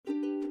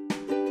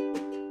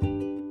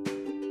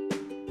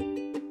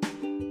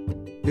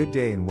Good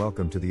day and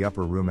welcome to the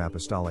Upper Room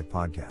Apostolic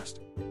Podcast.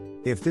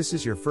 If this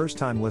is your first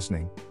time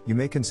listening, you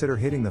may consider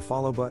hitting the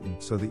follow button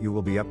so that you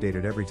will be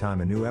updated every time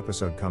a new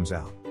episode comes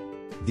out.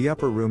 The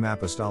Upper Room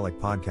Apostolic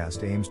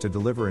Podcast aims to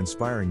deliver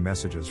inspiring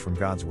messages from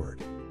God's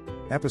Word.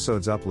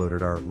 Episodes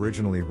uploaded are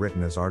originally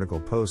written as article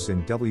posts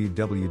in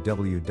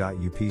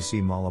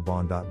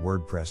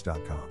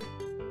www.upcmalabon.wordpress.com.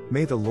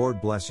 May the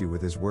Lord bless you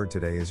with His Word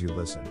today as you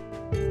listen.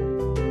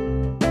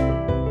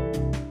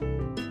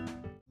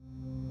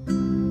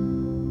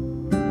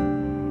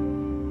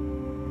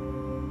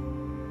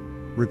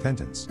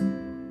 Repentance.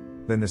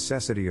 The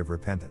necessity of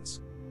repentance.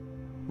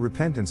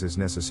 Repentance is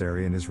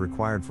necessary and is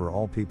required for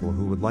all people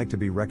who would like to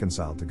be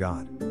reconciled to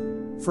God.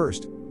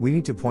 First, we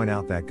need to point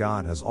out that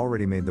God has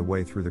already made the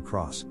way through the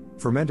cross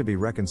for men to be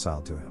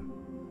reconciled to Him.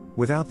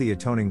 Without the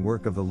atoning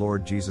work of the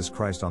Lord Jesus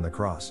Christ on the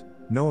cross,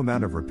 no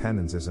amount of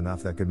repentance is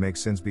enough that could make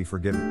sins be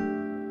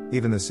forgiven.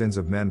 Even the sins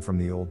of men from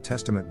the Old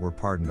Testament were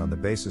pardoned on the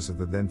basis of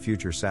the then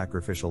future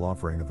sacrificial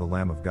offering of the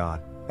Lamb of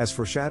God, as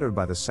foreshadowed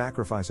by the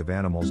sacrifice of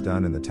animals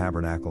done in the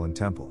tabernacle and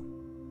temple.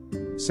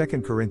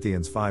 2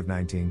 Corinthians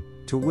 5:19,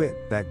 to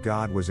wit, that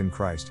God was in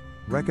Christ,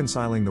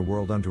 reconciling the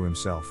world unto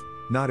Himself,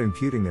 not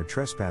imputing their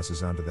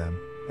trespasses unto them,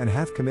 and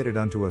hath committed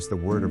unto us the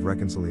word of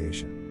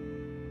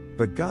reconciliation.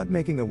 But God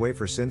making a way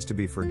for sins to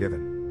be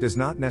forgiven, does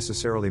not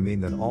necessarily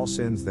mean that all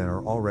sins then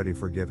are already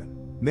forgiven.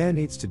 Man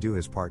needs to do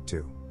his part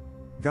too.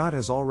 God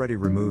has already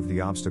removed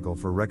the obstacle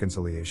for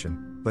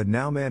reconciliation, but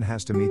now man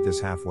has to meet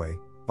this halfway,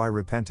 by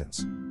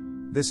repentance.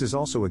 This is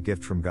also a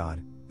gift from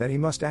God, that he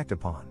must act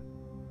upon.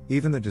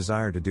 Even the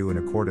desire to do in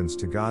accordance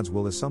to God's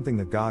will is something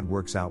that God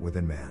works out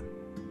within man.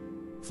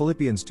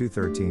 Philippians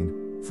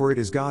 2:13, for it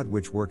is God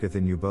which worketh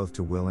in you both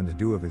to will and to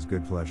do of His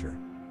good pleasure.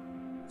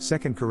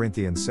 2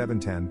 Corinthians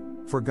 7:10,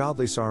 for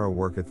godly sorrow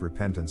worketh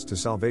repentance to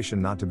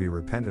salvation not to be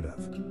repented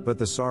of, but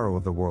the sorrow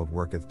of the world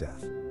worketh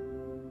death.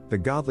 The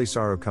godly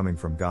sorrow coming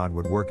from God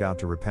would work out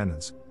to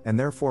repentance, and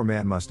therefore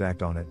man must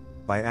act on it,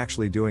 by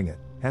actually doing it,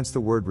 hence the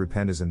word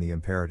repent is in the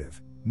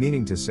imperative,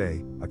 meaning to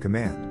say, a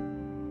command.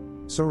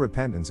 So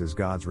repentance is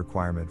God's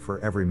requirement for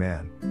every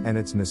man, and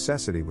its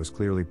necessity was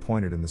clearly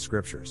pointed in the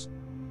Scriptures.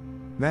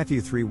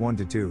 Matthew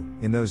 3:1-2,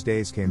 in those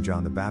days came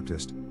John the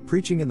Baptist,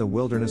 preaching in the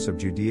wilderness of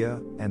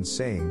Judea, and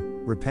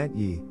saying, repent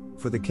ye,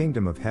 for the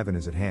kingdom of heaven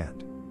is at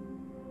hand.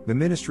 The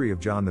ministry of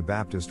John the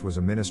Baptist was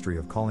a ministry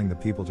of calling the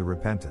people to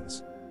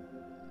repentance.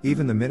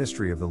 Even the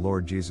ministry of the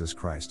Lord Jesus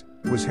Christ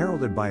was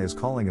heralded by His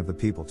calling of the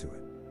people to it.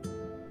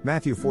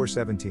 Matthew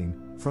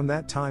 4:17, from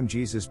that time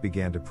Jesus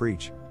began to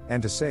preach,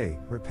 and to say,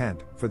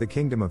 repent, for the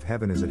kingdom of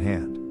heaven is at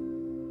hand.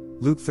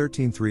 Luke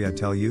 13:3, I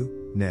tell you,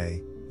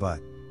 nay,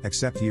 but,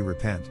 except ye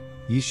repent,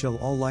 ye shall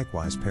all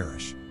likewise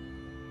perish.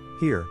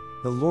 Here,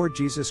 the Lord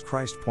Jesus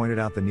Christ pointed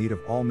out the need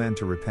of all men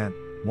to repent.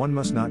 One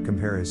must not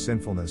compare his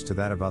sinfulness to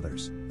that of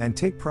others, and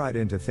take pride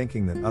into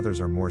thinking that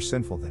others are more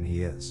sinful than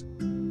he is.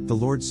 The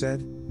Lord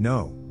said,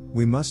 no,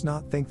 we must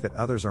not think that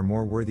others are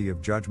more worthy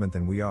of judgment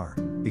than we are,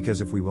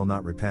 because if we will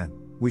not repent,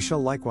 we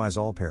shall likewise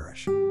all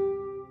perish.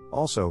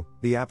 Also,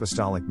 the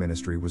apostolic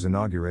ministry was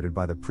inaugurated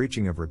by the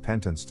preaching of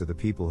repentance to the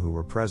people who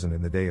were present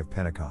in the day of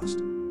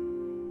Pentecost.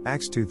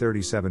 Acts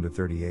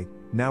 2:37-38,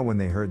 now when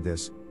they heard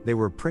this, they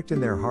were pricked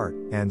in their heart,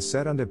 and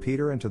said unto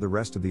Peter and to the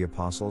rest of the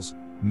apostles,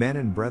 men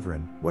and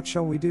brethren, what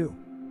shall we do?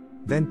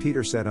 Then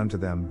Peter said unto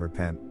them,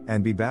 repent,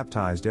 and be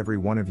baptized every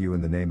one of you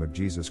in the name of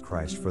Jesus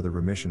Christ for the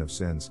remission of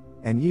sins,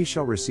 and ye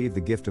shall receive the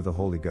gift of the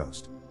Holy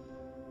Ghost.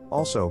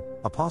 Also,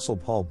 Apostle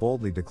Paul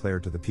boldly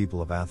declared to the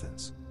people of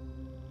Athens.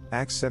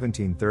 Acts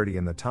 17:30,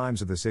 in the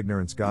times of this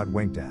ignorance God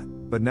winked at,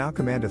 but now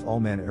commandeth all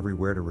men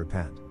everywhere to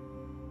repent.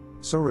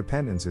 So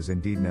repentance is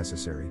indeed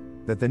necessary,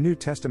 that the New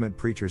Testament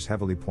preachers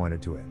heavily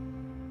pointed to it.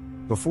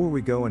 Before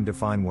we go and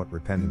define what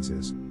repentance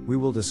is, we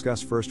will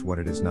discuss first what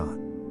it is not.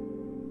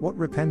 What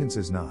repentance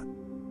is not.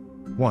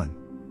 1.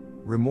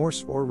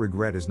 Remorse or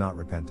regret is not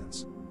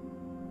repentance.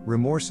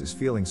 Remorse is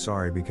feeling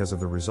sorry because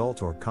of the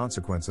result or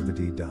consequence of the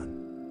deed done.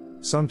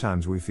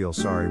 Sometimes we feel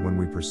sorry when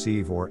we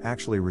perceive or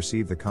actually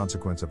receive the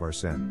consequence of our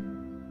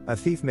sin. A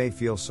thief may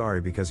feel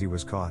sorry because he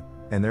was caught,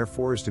 and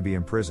therefore is to be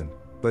imprisoned,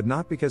 but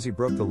not because he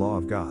broke the law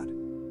of God.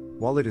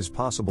 While it is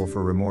possible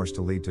for remorse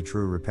to lead to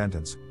true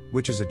repentance,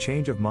 which is a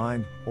change of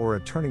mind, or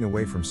a turning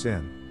away from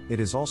sin, it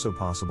is also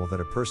possible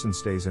that a person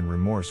stays in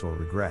remorse or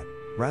regret,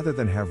 rather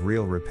than have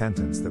real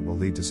repentance that will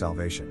lead to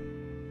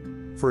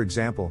salvation. For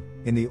example,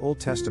 in the Old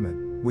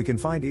Testament, we can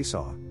find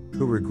Esau,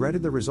 who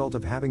regretted the result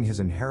of having his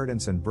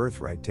inheritance and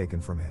birthright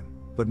taken from him,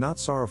 but not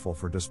sorrowful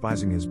for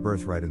despising his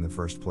birthright in the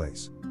first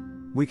place.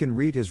 We can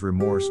read his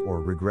remorse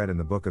or regret in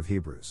the book of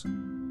Hebrews.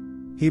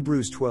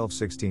 Hebrews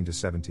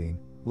 12:16-17,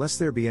 lest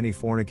there be any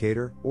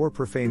fornicator, or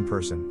profane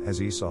person,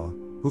 as Esau,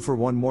 who for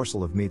one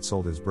morsel of meat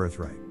sold his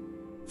birthright.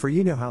 For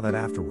ye know how that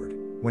afterward,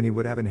 when he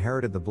would have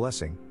inherited the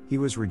blessing, he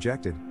was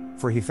rejected,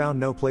 for he found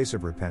no place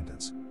of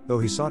repentance, though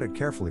he sought it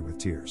carefully with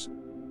tears.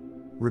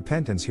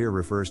 Repentance here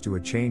refers to a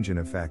change in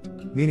effect,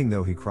 meaning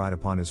though he cried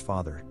upon his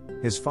father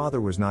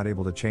was not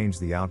able to change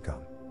the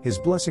outcome, his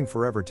blessing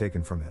forever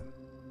taken from him.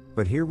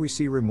 but here we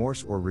see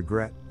remorse or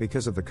regret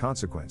because of the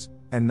consequence,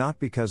 and not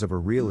because of a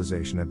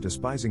realization of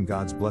despising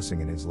God's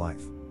blessing in his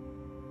life.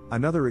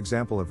 Another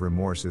example of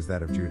remorse is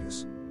that of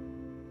Judas.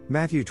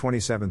 Matthew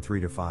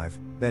 27:3-5,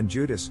 Then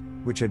Judas,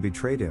 which had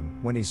betrayed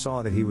him, when he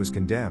saw that he was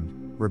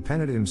condemned,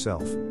 repented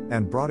himself,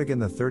 and brought again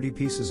the 30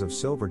 pieces of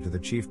silver to the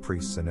chief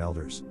priests and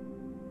elders,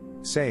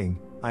 saying,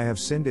 I have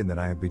sinned in that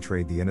I have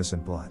betrayed the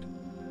innocent blood.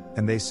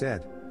 And they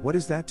said, What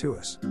is that to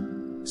us?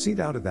 See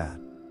thou to that.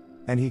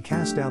 And he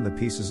cast down the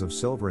pieces of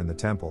silver in the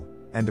temple,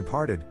 and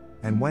departed,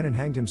 and went and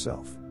hanged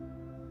himself.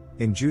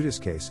 In Judas'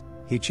 case,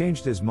 he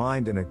changed his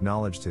mind and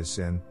acknowledged his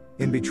sin,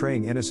 in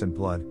betraying innocent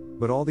blood,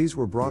 but all these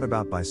were brought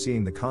about by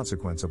seeing the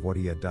consequence of what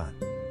he had done.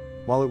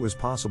 While it was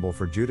possible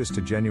for Judas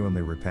to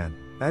genuinely repent,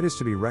 that is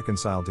to be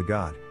reconciled to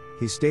God,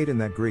 he stayed in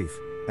that grief,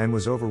 and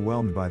was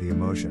overwhelmed by the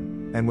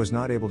emotion, and was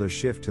not able to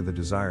shift to the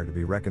desire to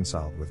be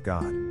reconciled with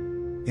God.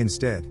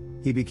 Instead,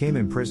 he became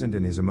imprisoned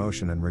in his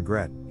emotion and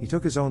regret, he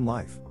took his own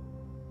life.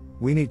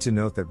 We need to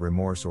note that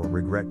remorse or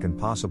regret can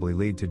possibly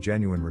lead to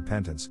genuine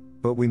repentance,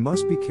 but we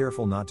must be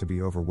careful not to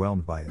be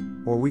overwhelmed by it,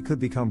 or we could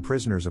become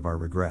prisoners of our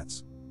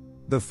regrets.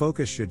 The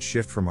focus should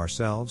shift from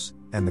ourselves,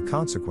 and the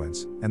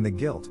consequence, and the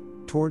guilt,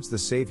 towards the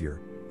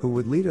Savior, who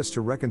would lead us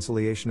to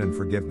reconciliation and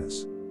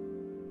forgiveness.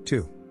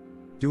 2.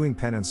 Doing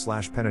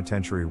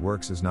penance/penitentiary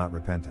works is not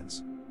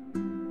repentance.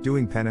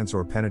 Doing penance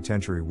or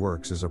penitentiary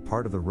works is a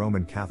part of the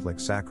Roman Catholic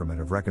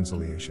sacrament of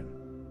reconciliation.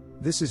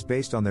 This is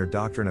based on their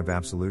doctrine of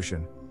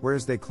absolution,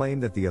 whereas they claim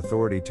that the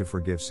authority to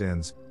forgive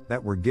sins,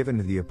 that were given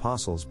to the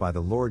apostles by the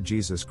Lord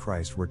Jesus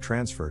Christ were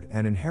transferred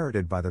and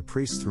inherited by the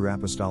priests through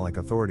apostolic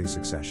authority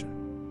succession.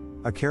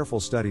 A careful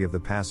study of the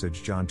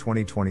passage John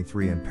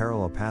 20:23 and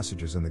parallel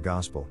passages in the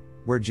Gospel,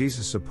 where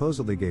Jesus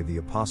supposedly gave the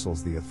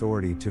apostles the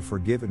authority to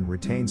forgive and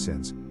retain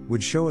sins,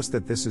 would show us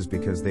that this is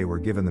because they were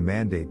given the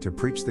mandate to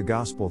preach the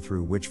gospel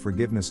through which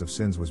forgiveness of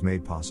sins was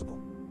made possible.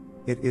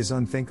 It is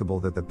unthinkable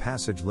that the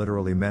passage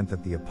literally meant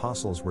that the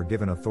apostles were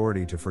given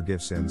authority to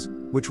forgive sins,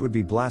 which would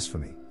be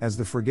blasphemy, as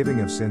the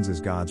forgiving of sins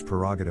is God's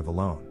prerogative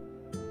alone.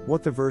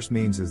 What the verse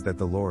means is that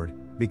the Lord,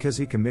 because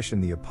he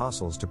commissioned the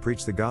apostles to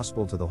preach the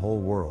gospel to the whole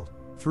world,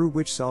 through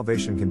which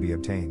salvation can be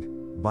obtained,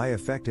 by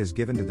effect has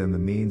given to them the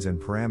means and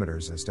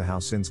parameters as to how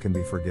sins can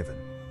be forgiven.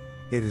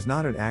 It is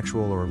not an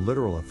actual or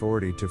literal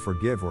authority to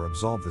forgive or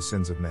absolve the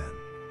sins of men.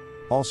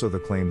 Also, the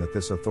claim that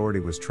this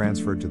authority was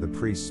transferred to the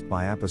priests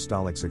by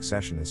apostolic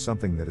succession is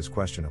something that is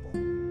questionable.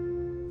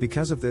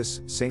 Because of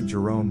this, St.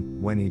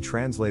 Jerome, when he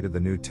translated the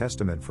New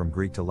Testament from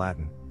Greek to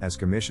Latin, as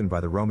commissioned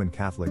by the Roman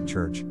Catholic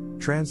Church,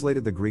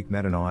 translated the Greek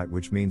metanoia,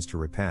 which means to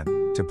repent,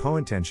 to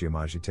pointentiam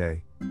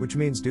agite, which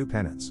means do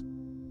penance.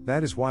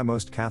 That is why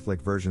most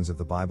Catholic versions of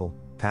the Bible,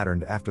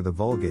 patterned after the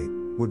Vulgate,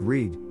 would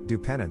read, do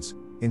penance,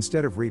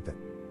 instead of reap it.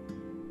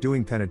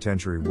 Doing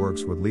penitentiary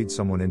works would lead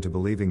someone into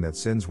believing that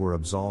sins were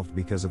absolved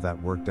because of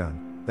that work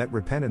done, that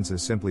repentance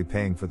is simply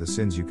paying for the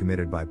sins you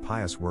committed by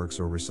pious works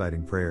or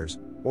reciting prayers,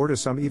 or to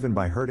some even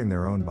by hurting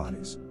their own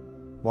bodies.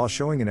 While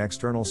showing an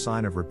external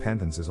sign of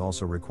repentance is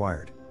also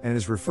required, and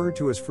is referred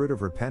to as fruit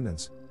of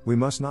repentance, we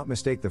must not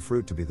mistake the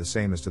fruit to be the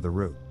same as to the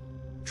root.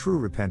 True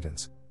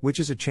repentance, which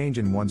is a change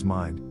in one's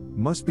mind,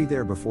 must be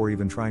there before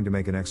even trying to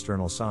make an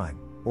external sign,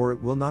 or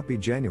it will not be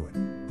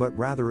genuine, but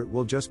rather it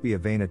will just be a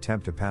vain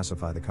attempt to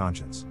pacify the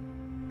conscience.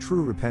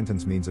 True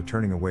repentance means a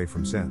turning away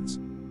from sins.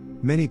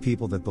 Many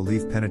people that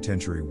believe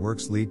penitentiary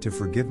works lead to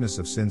forgiveness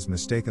of sins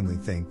mistakenly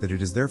think that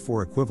it is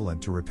therefore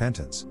equivalent to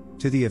repentance,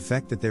 to the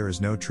effect that there is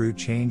no true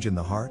change in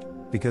the heart,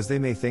 because they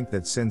may think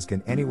that sins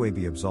can anyway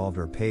be absolved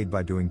or paid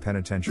by doing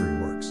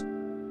penitentiary works.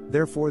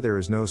 Therefore there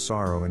is no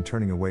sorrow in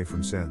turning away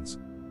from sins.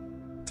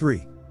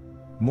 3.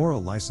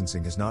 Moral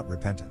licensing is not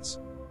repentance.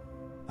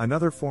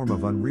 Another form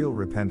of unreal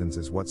repentance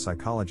is what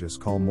psychologists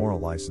call moral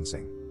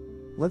licensing.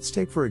 Let's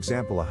take for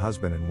example a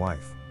husband and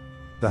wife.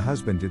 The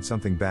husband did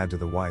something bad to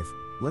the wife,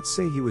 let's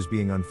say he was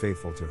being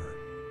unfaithful to her.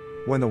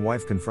 When the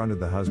wife confronted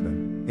the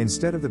husband,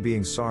 instead of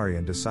being sorry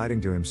and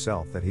deciding to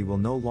himself that he will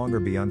no longer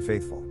be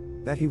unfaithful,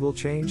 that he will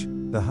change,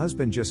 the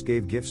husband just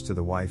gave gifts to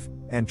the wife,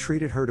 and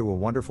treated her to a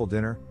wonderful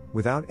dinner,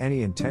 without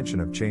any intention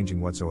of changing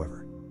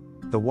whatsoever.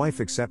 The wife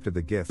accepted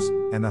the gifts,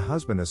 and the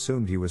husband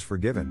assumed he was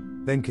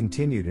forgiven, then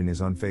continued in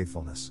his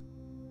unfaithfulness.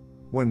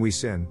 When we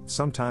sin,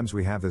 sometimes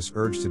we have this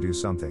urge to do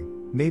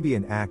something, maybe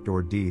an act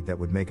or deed that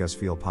would make us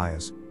feel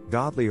pious,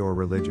 godly or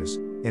religious,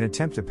 in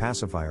attempt to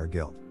pacify our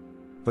guilt.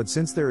 But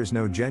since there is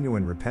no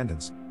genuine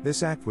repentance,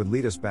 this act would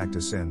lead us back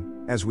to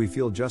sin, as we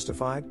feel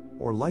justified,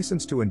 or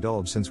licensed to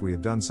indulge since we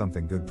have done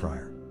something good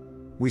prior.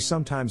 We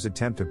sometimes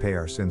attempt to pay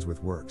our sins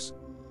with works.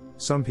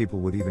 Some people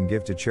would even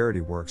give to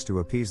charity works to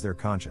appease their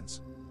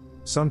conscience.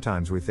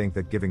 Sometimes we think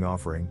that giving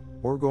offering,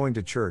 or going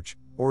to church,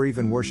 or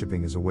even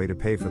worshiping is a way to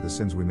pay for the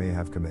sins we may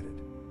have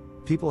committed.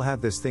 People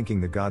have this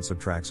thinking that God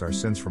subtracts our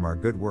sins from our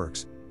good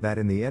works, that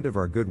in the end if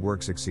our good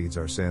works exceeds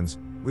our sins,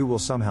 we will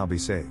somehow be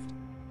saved.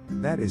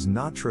 That is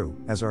not true,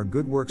 as our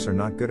good works are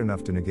not good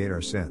enough to negate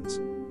our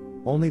sins.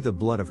 Only the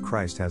blood of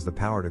Christ has the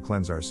power to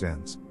cleanse our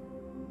sins.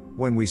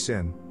 When we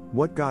sin,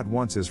 what God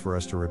wants is for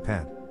us to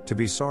repent, to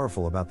be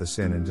sorrowful about the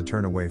sin and to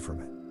turn away from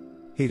it.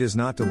 He does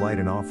not delight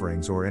in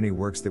offerings or any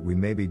works that we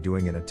may be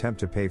doing in attempt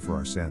to pay for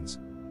our sins.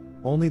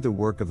 Only the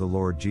work of the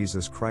Lord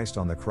Jesus Christ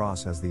on the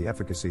cross has the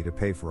efficacy to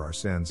pay for our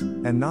sins,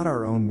 and not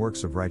our own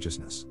works of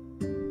righteousness.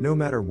 No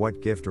matter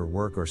what gift or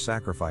work or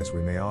sacrifice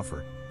we may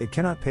offer, it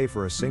cannot pay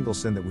for a single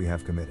sin that we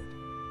have committed.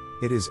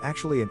 It is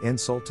actually an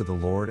insult to the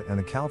Lord and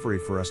the Calvary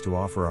for us to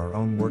offer our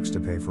own works to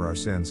pay for our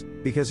sins,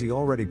 because He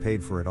already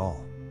paid for it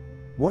all.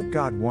 What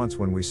God wants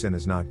when we sin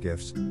is not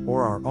gifts,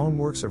 or our own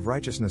works of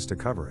righteousness to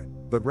cover it,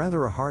 but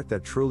rather a heart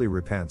that truly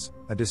repents,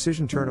 a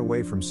decision to turn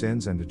away from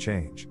sins and to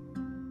change.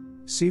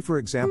 See for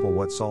example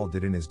what Saul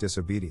did in his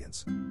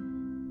disobedience.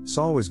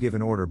 Saul was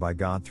given order by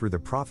God through the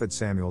prophet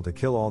Samuel to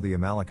kill all the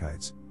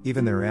Amalekites,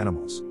 even their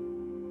animals.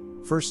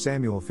 1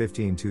 Samuel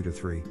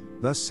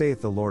 15:2-3, Thus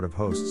saith the Lord of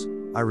hosts,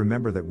 I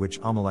remember that which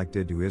Amalek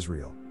did to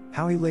Israel,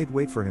 how he laid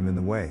wait for him in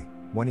the way,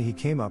 when he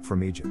came up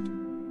from Egypt.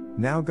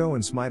 Now go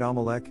and smite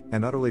Amalek,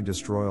 and utterly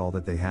destroy all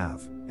that they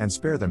have, and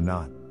spare them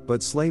not,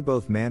 but slay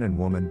both man and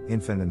woman,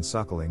 infant and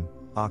suckling,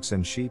 ox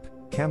and sheep,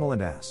 camel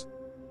and ass.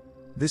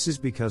 This is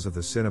because of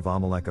the sin of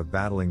Amalek of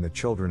battling the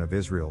children of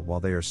Israel while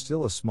they are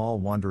still a small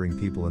wandering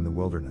people in the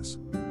wilderness.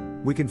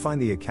 We can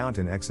find the account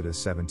in Exodus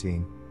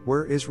 17,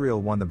 where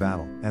Israel won the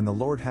battle, and the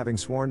Lord having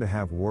sworn to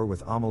have war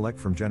with Amalek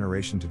from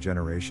generation to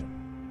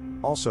generation.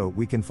 Also,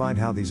 we can find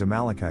how these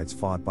Amalekites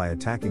fought by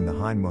attacking the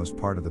hindmost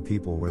part of the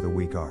people where the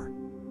weak are.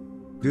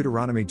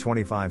 Deuteronomy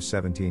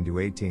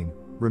 25:17-18,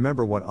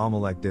 Remember what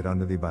Amalek did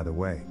unto thee by the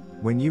way,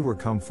 when ye were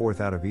come forth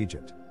out of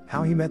Egypt,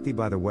 how he met thee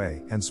by the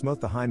way, and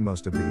smote the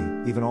hindmost of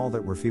thee, even all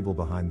that were feeble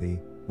behind thee,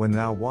 when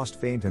thou wast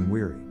faint and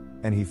weary,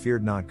 and he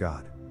feared not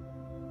God.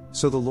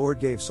 So the Lord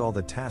gave Saul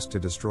the task to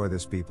destroy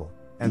this people,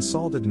 and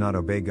Saul did not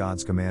obey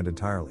God's command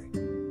entirely.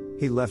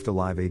 He left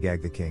alive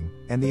Agag the king,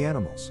 and the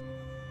animals.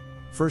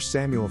 1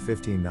 Samuel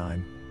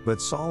 15:9,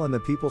 But Saul and the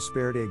people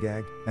spared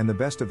Agag, and the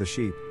best of the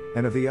sheep,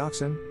 and of the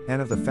oxen,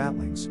 and of the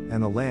fatlings,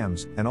 and the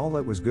lambs, and all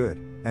that was good,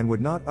 and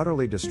would not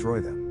utterly destroy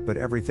them, but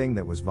everything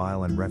that was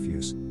vile and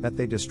refuse, that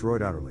they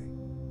destroyed utterly.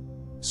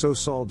 So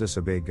Saul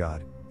disobeyed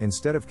God.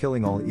 Instead of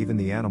killing all, even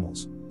the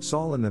animals,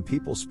 Saul and the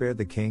people spared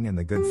the king and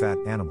the good fat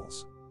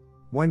animals.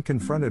 When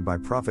confronted by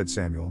prophet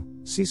Samuel,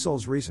 see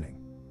Saul's reasoning.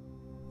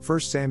 1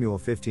 Samuel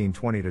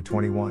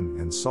 15:20-21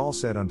 And Saul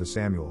said unto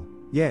Samuel,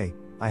 Yea,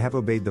 I have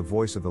obeyed the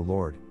voice of the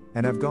Lord,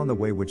 and have gone the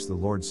way which the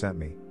Lord sent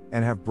me,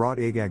 and have brought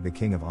Agag the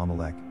king of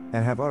Amalek,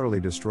 and have utterly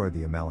destroyed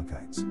the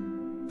Amalekites.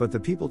 But the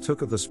people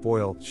took of the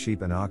spoil,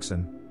 sheep and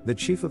oxen, the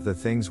chief of the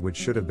things which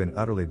should have been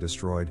utterly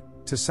destroyed,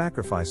 to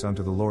sacrifice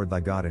unto the Lord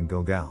thy God in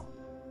Gilgal.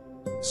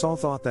 Saul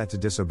thought that to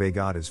disobey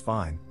God is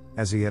fine,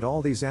 as he had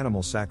all these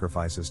animal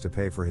sacrifices to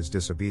pay for his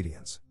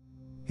disobedience.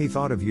 He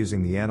thought of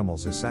using the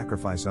animals as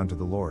sacrifice unto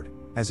the Lord,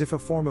 as if a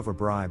form of a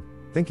bribe,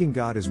 thinking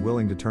God is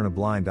willing to turn a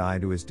blind eye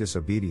to his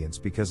disobedience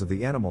because of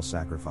the animal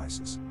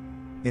sacrifices.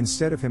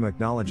 Instead of him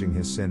acknowledging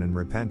his sin and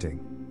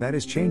repenting, that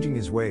is changing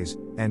his ways,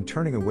 and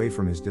turning away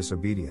from his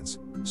disobedience,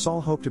 Saul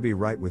hoped to be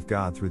right with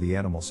God through the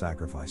animal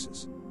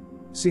sacrifices.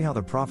 See how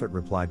the prophet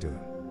replied to him.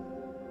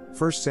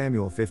 1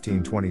 Samuel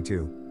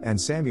 15:22,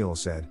 And Samuel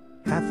said,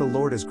 Hath the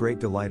Lord as great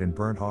delight in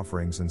burnt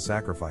offerings and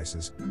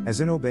sacrifices, as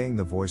in obeying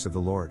the voice of the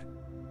Lord?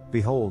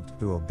 Behold,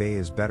 to obey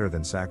is better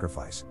than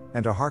sacrifice,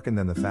 and to hearken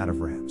than the fat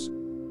of rams.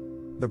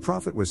 The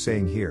prophet was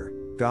saying here,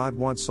 God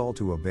wants Saul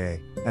to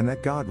obey, and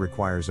that God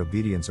requires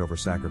obedience over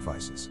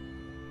sacrifices.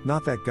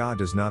 Not that God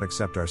does not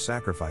accept our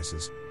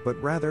sacrifices,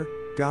 but rather,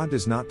 God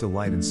does not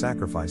delight in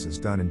sacrifices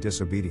done in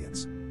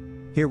disobedience.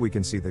 Here we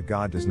can see that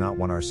God does not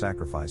want our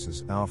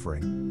sacrifices,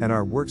 offering, and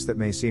our works that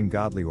may seem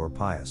godly or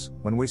pious,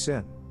 when we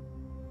sin.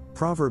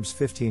 Proverbs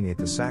 15:8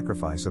 The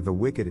sacrifice of the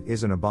wicked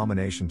is an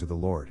abomination to the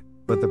Lord,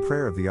 but the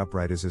prayer of the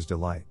upright is his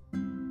delight.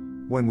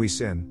 When we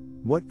sin,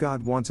 what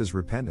God wants is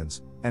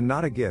repentance, and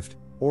not a gift,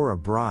 or a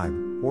bribe,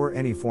 or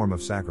any form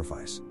of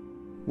sacrifice.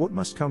 What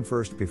must come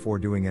first before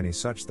doing any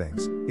such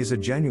things, is a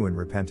genuine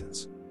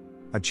repentance.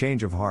 A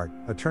change of heart,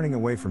 a turning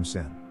away from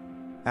sin.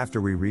 After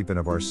we repent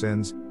of our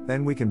sins,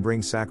 then we can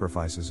bring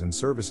sacrifices and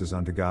services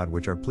unto God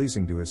which are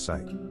pleasing to his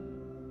sight.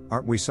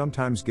 Aren't we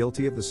sometimes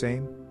guilty of the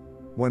same?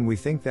 When we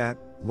think that,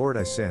 Lord,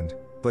 I sinned,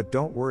 but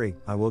don't worry,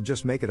 I will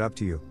just make it up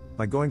to you,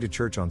 by going to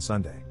church on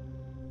Sunday.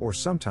 Or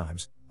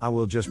sometimes, I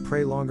will just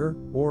pray longer,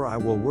 or I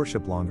will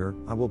worship longer,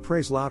 I will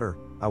praise louder,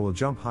 I will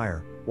jump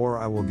higher, or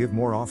I will give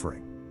more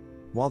offering.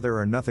 While there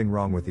are nothing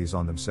wrong with these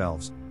on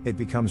themselves, it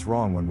becomes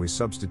wrong when we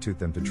substitute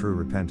them to true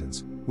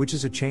repentance, which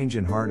is a change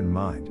in heart and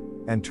mind,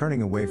 and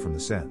turning away from the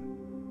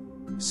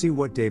sin. See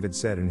what David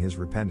said in his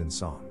repentance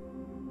song.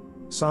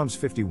 Psalms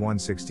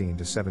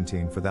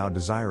 51:16-17 For thou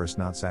desirest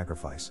not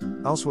sacrifice,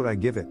 else would I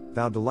give it,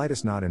 thou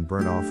delightest not in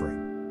burnt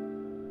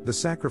offering. The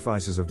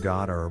sacrifices of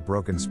God are a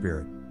broken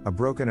spirit, a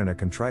broken and a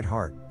contrite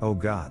heart, O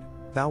God,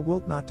 thou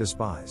wilt not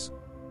despise.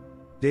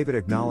 David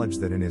acknowledged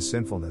that in his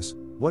sinfulness,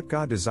 what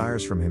God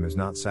desires from him is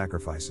not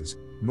sacrifices,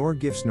 nor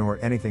gifts nor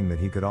anything that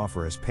he could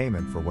offer as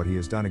payment for what he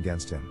has done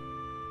against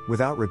him.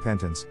 Without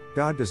repentance,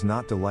 God does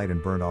not delight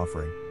in burnt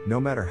offering, no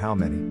matter how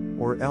many,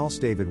 or else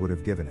David would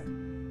have given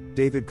it.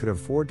 David could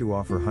afford to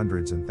offer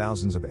hundreds and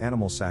thousands of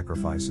animal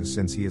sacrifices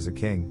since he is a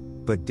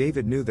king, But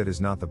David knew that is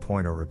not the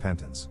point or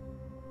repentance.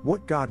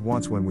 What God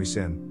wants when we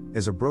sin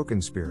is a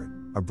broken spirit,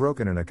 a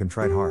broken and a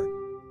contrite heart.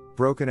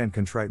 Broken and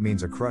contrite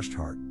means a crushed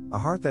heart, a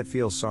heart that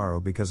feels sorrow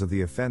because of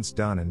the offense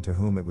done and to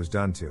whom it was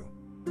done to.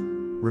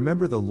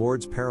 Remember the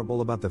Lord's parable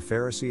about the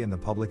Pharisee and the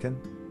publican?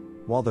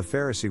 While the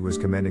Pharisee was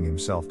commending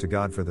himself to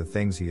God for the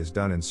things he has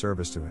done in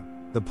service to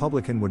him, the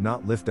publican would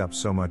not lift up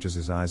so much as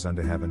his eyes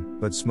unto heaven,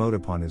 but smote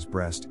upon his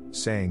breast,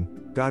 saying,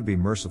 God be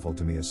merciful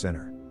to me a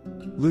sinner.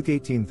 Luke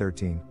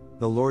 18:13,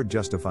 the Lord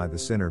justified the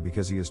sinner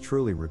because he is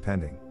truly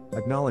repenting,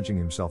 acknowledging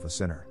himself a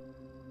sinner.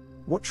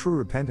 What true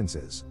repentance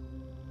is?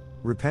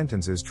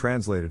 Repentance is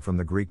translated from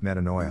the Greek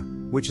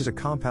metanoia, which is a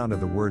compound of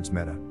the words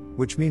meta,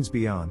 which means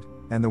beyond,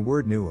 and the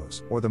word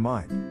nous, or the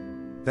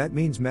mind. That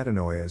means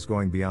metanoia is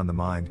going beyond the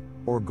mind,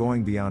 or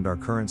going beyond our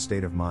current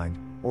state of mind,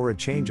 or a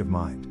change of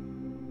mind.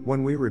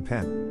 When we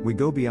repent, we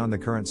go beyond the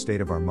current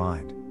state of our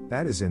mind,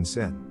 that is in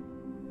sin.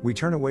 We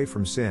turn away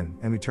from sin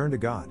and we turn to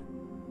God.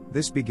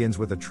 This begins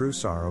with a true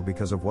sorrow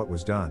because of what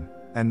was done,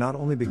 and not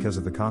only because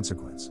of the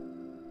consequence.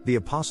 The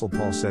Apostle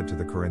Paul said to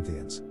the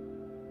Corinthians,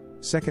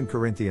 2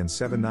 Corinthians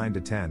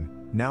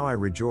 7:9-10, Now I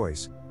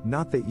rejoice,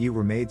 not that ye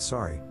were made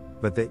sorry,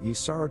 but that ye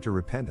sorrowed to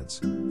repentance,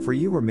 for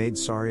ye were made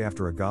sorry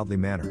after a godly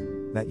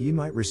manner, that ye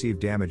might receive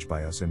damage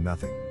by us in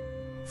nothing.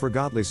 For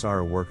godly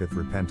sorrow worketh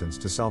repentance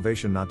to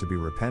salvation, not to be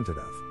repented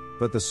of,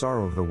 but the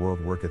sorrow of the world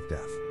worketh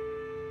death.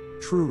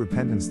 True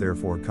repentance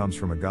therefore comes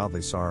from a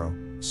godly sorrow,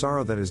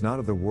 sorrow that is not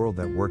of the world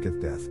that worketh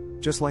death,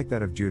 just like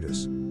that of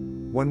Judas.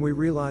 When we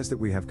realize that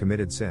we have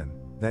committed sin,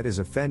 that is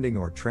offending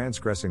or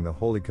transgressing the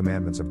holy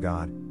commandments of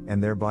God,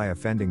 and thereby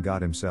offending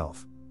God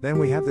himself, then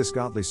we have this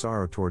godly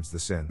sorrow towards the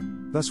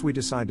sin, thus we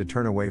decide to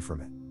turn away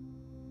from it.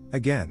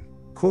 Again,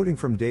 quoting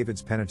from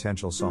David's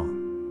penitential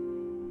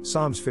song.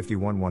 Psalms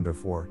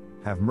 51:1-4,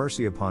 Have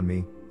mercy upon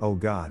me, O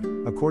God,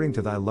 according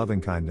to thy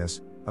loving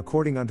kindness,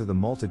 according unto the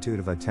multitude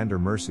of thy tender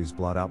mercies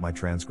blot out my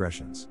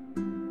transgressions.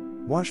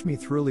 Wash me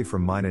thoroughly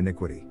from mine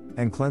iniquity,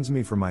 and cleanse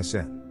me from my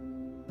sin.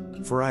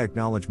 For I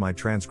acknowledge my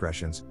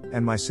transgressions,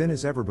 and my sin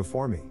is ever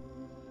before me.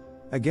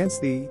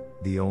 Against thee,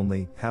 thee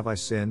only, have I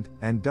sinned,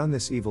 and done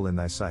this evil in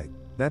thy sight,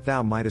 that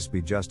thou mightest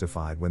be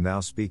justified when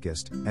thou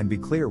speakest, and be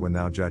clear when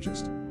thou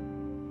judgest.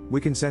 We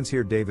can sense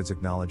here David's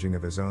acknowledging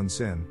of his own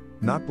sin,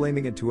 not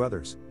blaming it to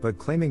others, but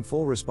claiming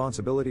full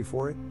responsibility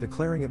for it,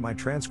 declaring it my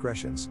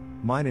transgressions,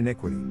 mine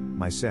iniquity,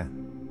 my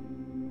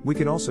sin. We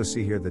can also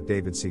see here that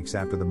David seeks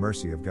after the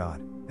mercy of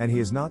God, and he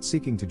is not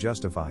seeking to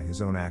justify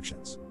his own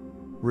actions.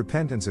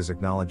 Repentance is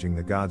acknowledging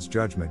that God's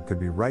judgment could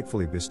be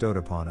rightfully bestowed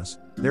upon us,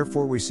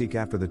 therefore we seek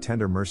after the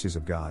tender mercies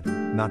of God,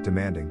 not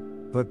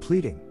demanding, but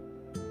pleading.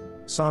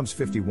 Psalms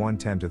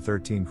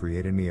 51:10-13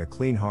 Create in me a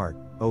clean heart,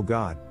 O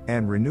God,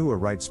 and renew a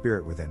right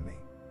spirit within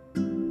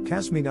me.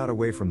 Cast me not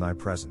away from thy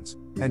presence,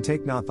 and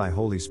take not thy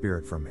Holy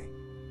Spirit from me.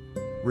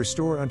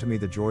 Restore unto me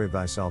the joy of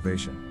thy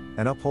salvation,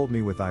 and uphold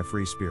me with thy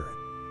free spirit.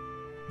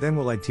 Then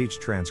will I teach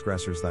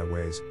transgressors thy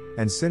ways,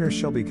 and sinners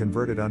shall be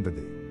converted unto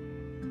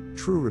thee.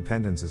 True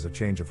repentance is a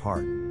change of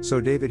heart,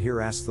 so David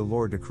here asks the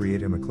Lord to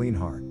create him a clean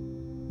heart.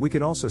 We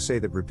can also say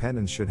that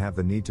repentance should have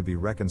the need to be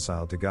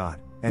reconciled to God,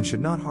 and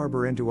should not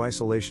harbor into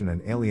isolation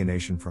and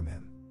alienation from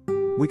him.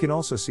 We can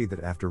also see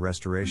that after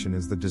restoration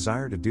is the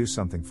desire to do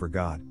something for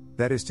God,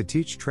 that is to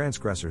teach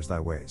transgressors thy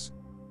ways.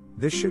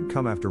 This should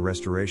come after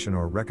restoration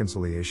or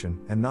reconciliation,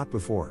 and not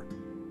before.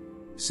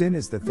 Sin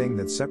is the thing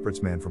that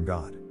separates man from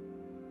God.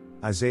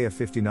 Isaiah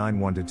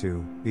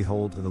 59:1-2,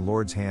 Behold, the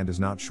Lord's hand is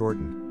not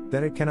shortened,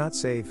 that it cannot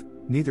save,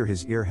 neither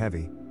his ear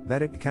heavy,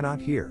 that it cannot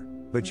hear,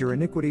 but your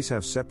iniquities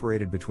have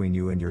separated between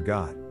you and your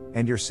God,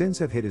 and your sins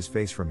have hid his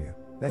face from you,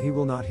 that he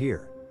will not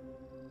hear.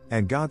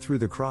 And God through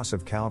the cross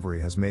of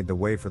Calvary has made the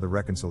way for the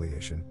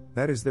reconciliation,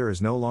 that is, there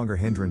is no longer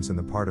hindrance in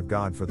the part of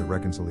God for the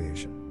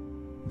reconciliation.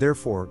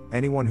 Therefore,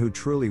 anyone who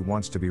truly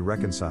wants to be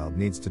reconciled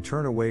needs to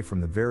turn away from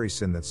the very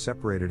sin that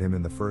separated him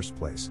in the first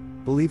place,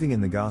 believing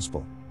in the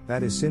gospel,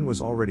 that his sin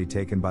was already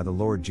taken by the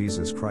Lord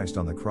Jesus Christ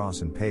on the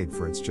cross and paid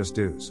for its just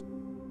dues.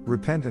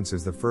 Repentance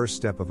is the first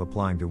step of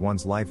applying to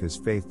one's life his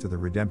faith to the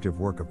redemptive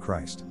work of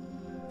Christ.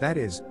 That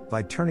is,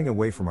 by turning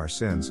away from our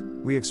sins,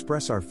 we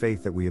express our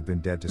faith that we have been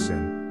dead to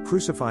sin,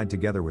 crucified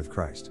together with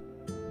Christ.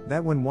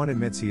 That when one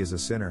admits he is a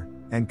sinner,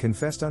 and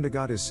confessed unto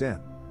God his sin,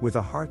 with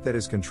a heart that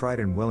is contrite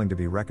and willing to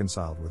be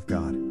reconciled with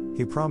God,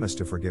 he promised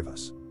to forgive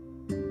us.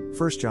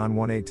 1 John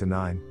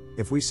 1:8-9,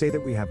 If we say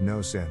that we have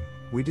no sin,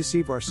 we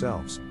deceive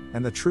ourselves,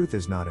 and the truth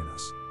is not in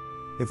us.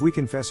 If we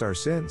confess our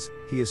sins,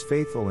 he is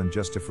faithful and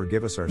just to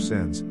forgive us our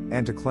sins,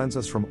 and to cleanse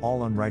us from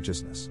all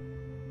unrighteousness.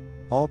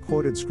 All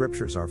quoted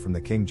scriptures are from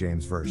the King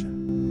James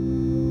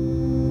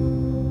Version.